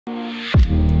Hey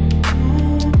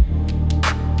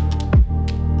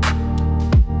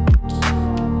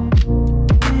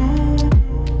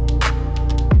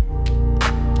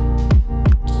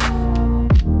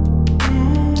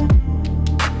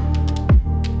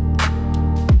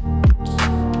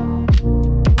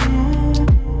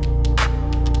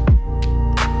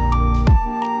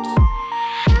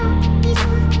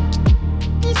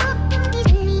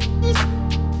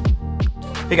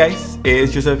guys,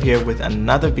 it's Joseph here with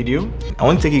another video. I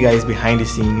want to take you guys behind the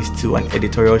scenes to an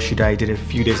editorial shoot I did a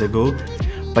few days ago,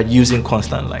 but using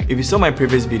constant light. If you saw my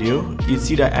previous video, you'd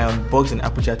see that I unboxed an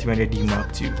Aputure 300D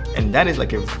Mark II, and that is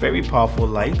like a very powerful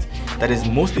light that is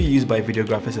mostly used by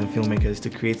videographers and filmmakers to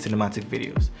create cinematic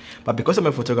videos. But because I'm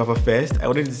a photographer first, I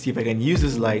wanted to see if I can use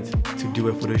this light to do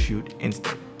a photo shoot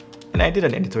instead. And I did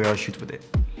an editorial shoot with it.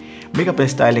 Makeup and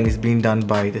styling is being done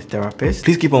by the therapist.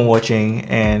 Please keep on watching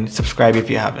and subscribe if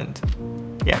you haven't.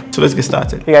 Yeah, so let's get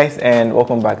started. Hey guys, and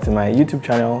welcome back to my YouTube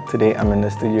channel. Today I'm in the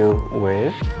studio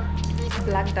with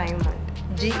Black Diamond,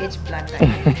 GH Black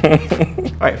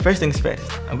Diamond. Alright, first things first.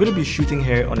 I'm going to be shooting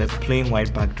here on a plain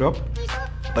white backdrop,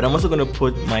 but I'm also going to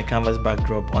put my canvas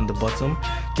backdrop on the bottom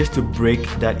just to break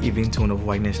that even tone of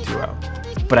whiteness throughout.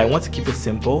 But I want to keep it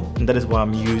simple, and that is why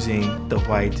I'm using the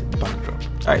white backdrop.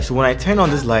 Alright, so when I turned on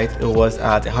this light, it was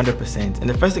at 100%, and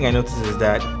the first thing I noticed is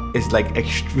that it's like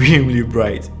extremely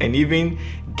bright, and even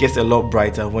gets a lot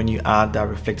brighter when you add that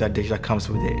reflector dish that comes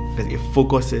with it, because it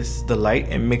focuses the light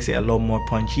and makes it a lot more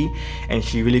punchy, and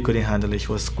she really couldn't handle it.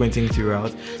 She was squinting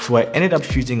throughout, so I ended up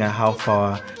shooting at half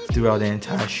power throughout the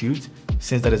entire shoot,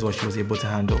 since that is what she was able to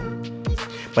handle.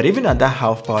 But even at that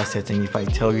half power setting, if I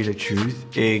tell you the truth,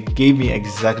 it gave me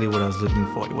exactly what I was looking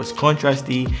for. It was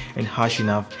contrasty and harsh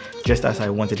enough, just as I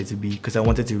wanted it to be, because I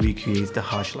wanted to recreate the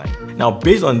harsh light. Now,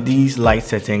 based on these light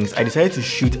settings, I decided to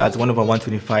shoot at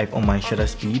 1/125 on my shutter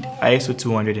speed, ISO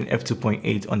 200 and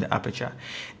f2.8 on the Aputure.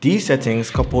 These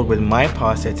settings, coupled with my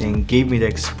power setting, gave me the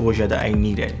exposure that I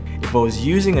needed. If I was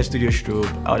using a studio strobe,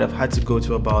 I would have had to go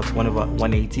to about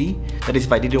 1/180. That is,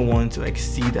 if I didn't want to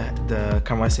exceed the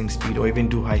camera sync speed or even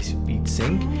do high speed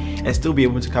sync, and still be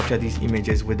able to capture these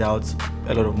images without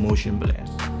a lot of motion blur.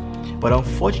 But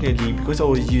unfortunately, because I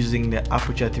was using the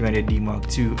Aputure 300D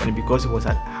Mark II and because it was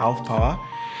at half power,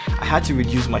 I had to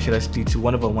reduce my shutter speed to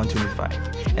 1/125,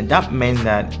 and that meant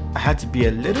that I had to be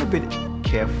a little bit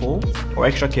careful, or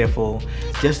extra careful,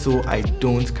 just so I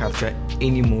don't capture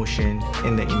any motion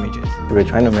in the images. We're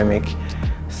trying to mimic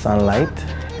sunlight.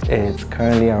 It's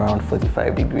currently around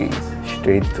 45 degrees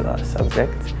straight to our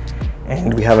subject,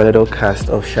 and we have a little cast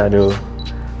of shadow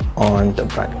on the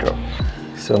backdrop.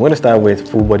 So I'm going to start with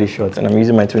full body shots, and I'm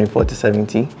using my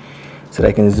 24-70 so that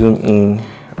I can zoom in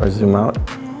or zoom out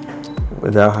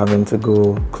without having to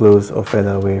go close or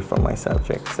further away from my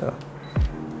subject. So,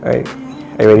 alright,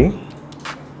 are you ready?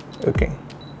 Okay.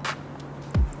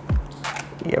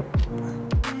 Yep.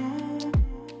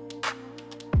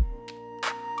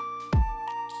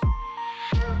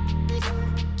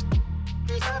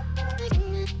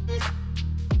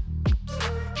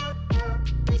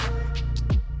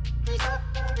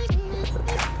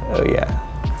 Oh yeah.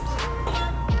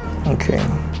 Okay.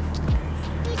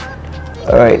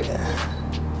 All right.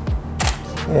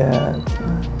 Yeah.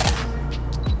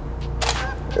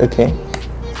 Okay.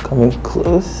 Coming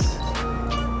close.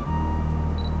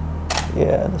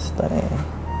 Yeah, this time.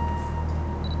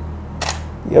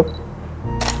 Yep.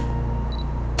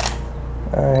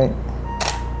 All right.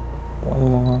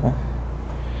 One more.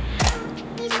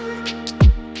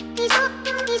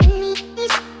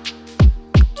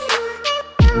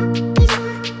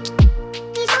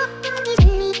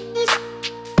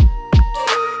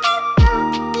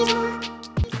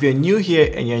 If you're new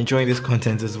here and you're enjoying this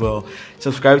content as well,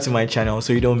 subscribe to my channel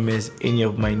so you don't miss any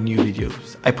of my new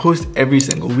videos. I post every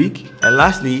single week. And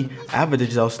lastly, I have a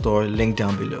digital store linked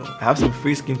down below. I have some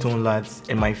free skin tone LUTs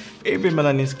and my favorite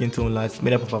melanin skin tone LUTs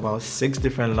made up of about 6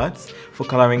 different LUTs for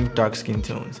coloring dark skin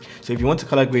tones. So if you want to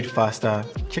color grade faster,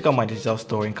 check out my digital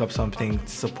store and cop something to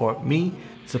support me,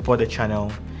 support the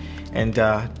channel, and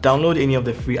download any of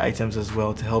the free items as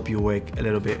well to help you work a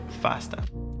little bit faster.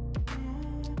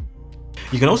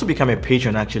 You can also become a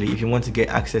patron actually if you want to get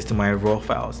access to my raw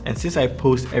files, and since I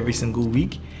post every single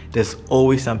week, there's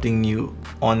always something new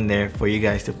on there for you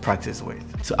guys to practice with.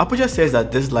 So Aputure says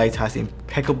that this light has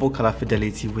impeccable color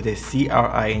fidelity with a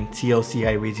CRI and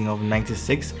TLCI rating of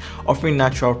 96, offering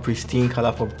natural pristine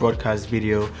color for broadcast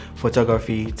video,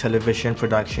 photography, television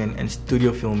production, and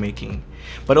studio filmmaking.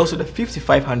 But also the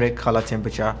 5500 color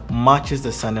temperature matches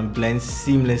the sun and blends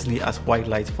seamlessly as white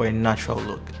light for a natural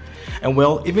look. And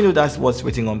well, even though that's what's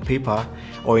written on paper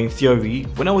or in theory,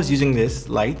 when I was using this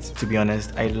light, to be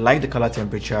honest, I like the color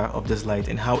temperature of this light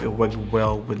and how it worked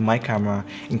well with my camera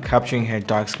in capturing her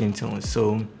dark skin tones.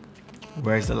 So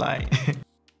where's the lie?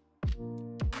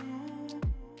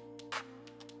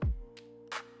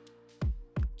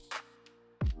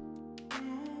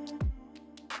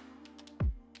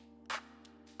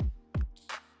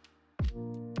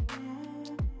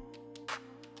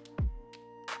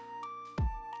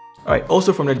 Alright,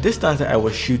 also from the distance that I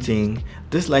was shooting,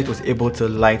 this light was able to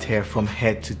light her from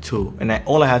head to toe, and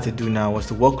all I had to do now was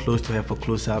to walk close to her for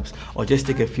close-ups or just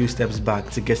take a few steps back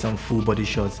to get some full body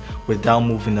shots without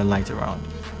moving the light around.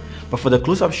 But for the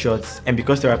close-up shots, and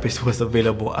because Therapist was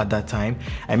available at that time,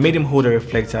 I made him hold a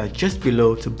reflector just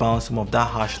below to bounce some of that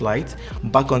harsh light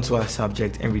back onto our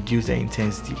subject and reduce the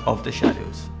intensity of the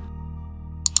shadows.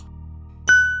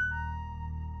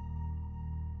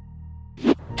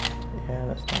 Yeah,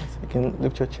 that's nice. You can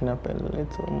lift your chin up a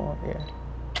little more, yeah.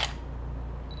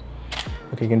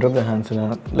 Okay, you can drop the hands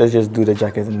now. Let's just do the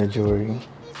jacket and the jewelry.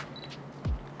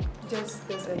 Just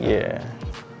this. Yeah.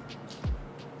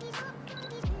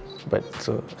 But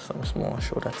so some small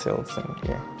shoulder tilts and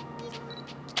yeah,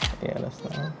 that's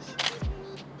nice.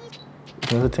 You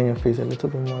can also turn your face a little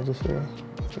bit more this way.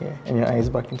 Yeah, and your eyes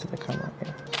back into the camera,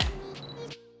 yeah.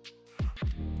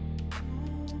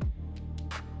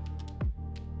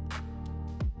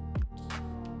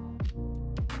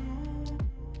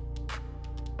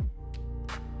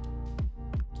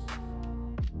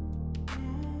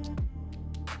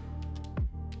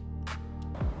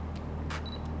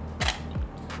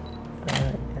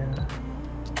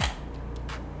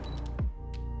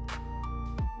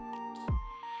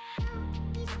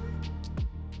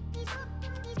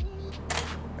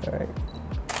 Alright,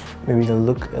 maybe you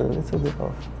look a little bit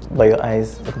off by your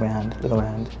eyes. Look at my hand, look at my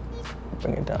hand.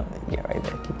 Bring it down. Yeah, right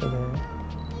there, keep it there.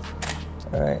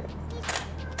 Alright,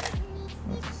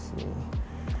 let's see.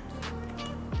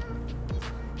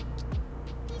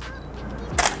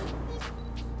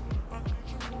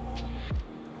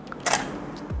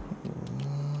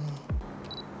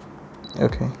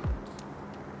 Okay.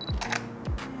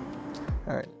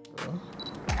 Alright.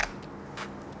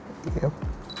 Yep.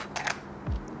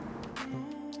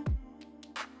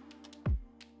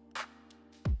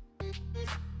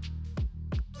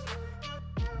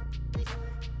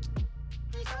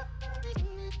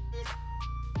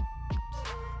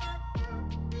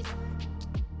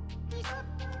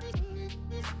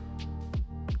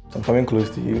 I'm coming close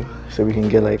to you so we can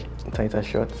get like tighter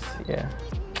shots. Yeah.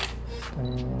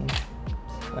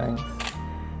 Nice.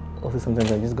 Also,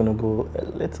 sometimes I'm just gonna go a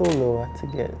little lower to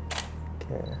get.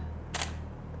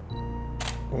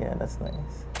 Yeah, that's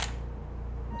nice.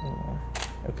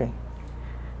 Yeah. Okay.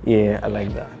 Yeah, I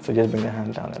like that. So just bring the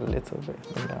hand down a little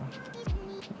bit. Bring down.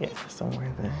 Yeah,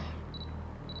 somewhere there.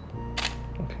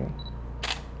 Okay.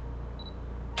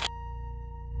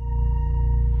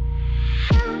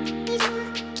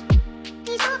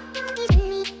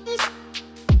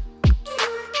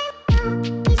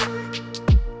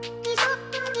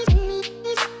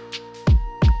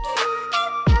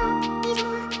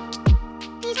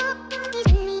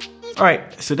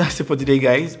 Alright, so that's it for today,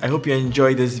 guys. I hope you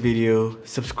enjoyed this video.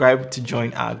 Subscribe to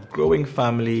join our growing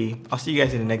family. I'll see you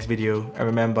guys in the next video. And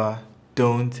remember,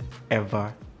 don't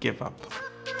ever give up.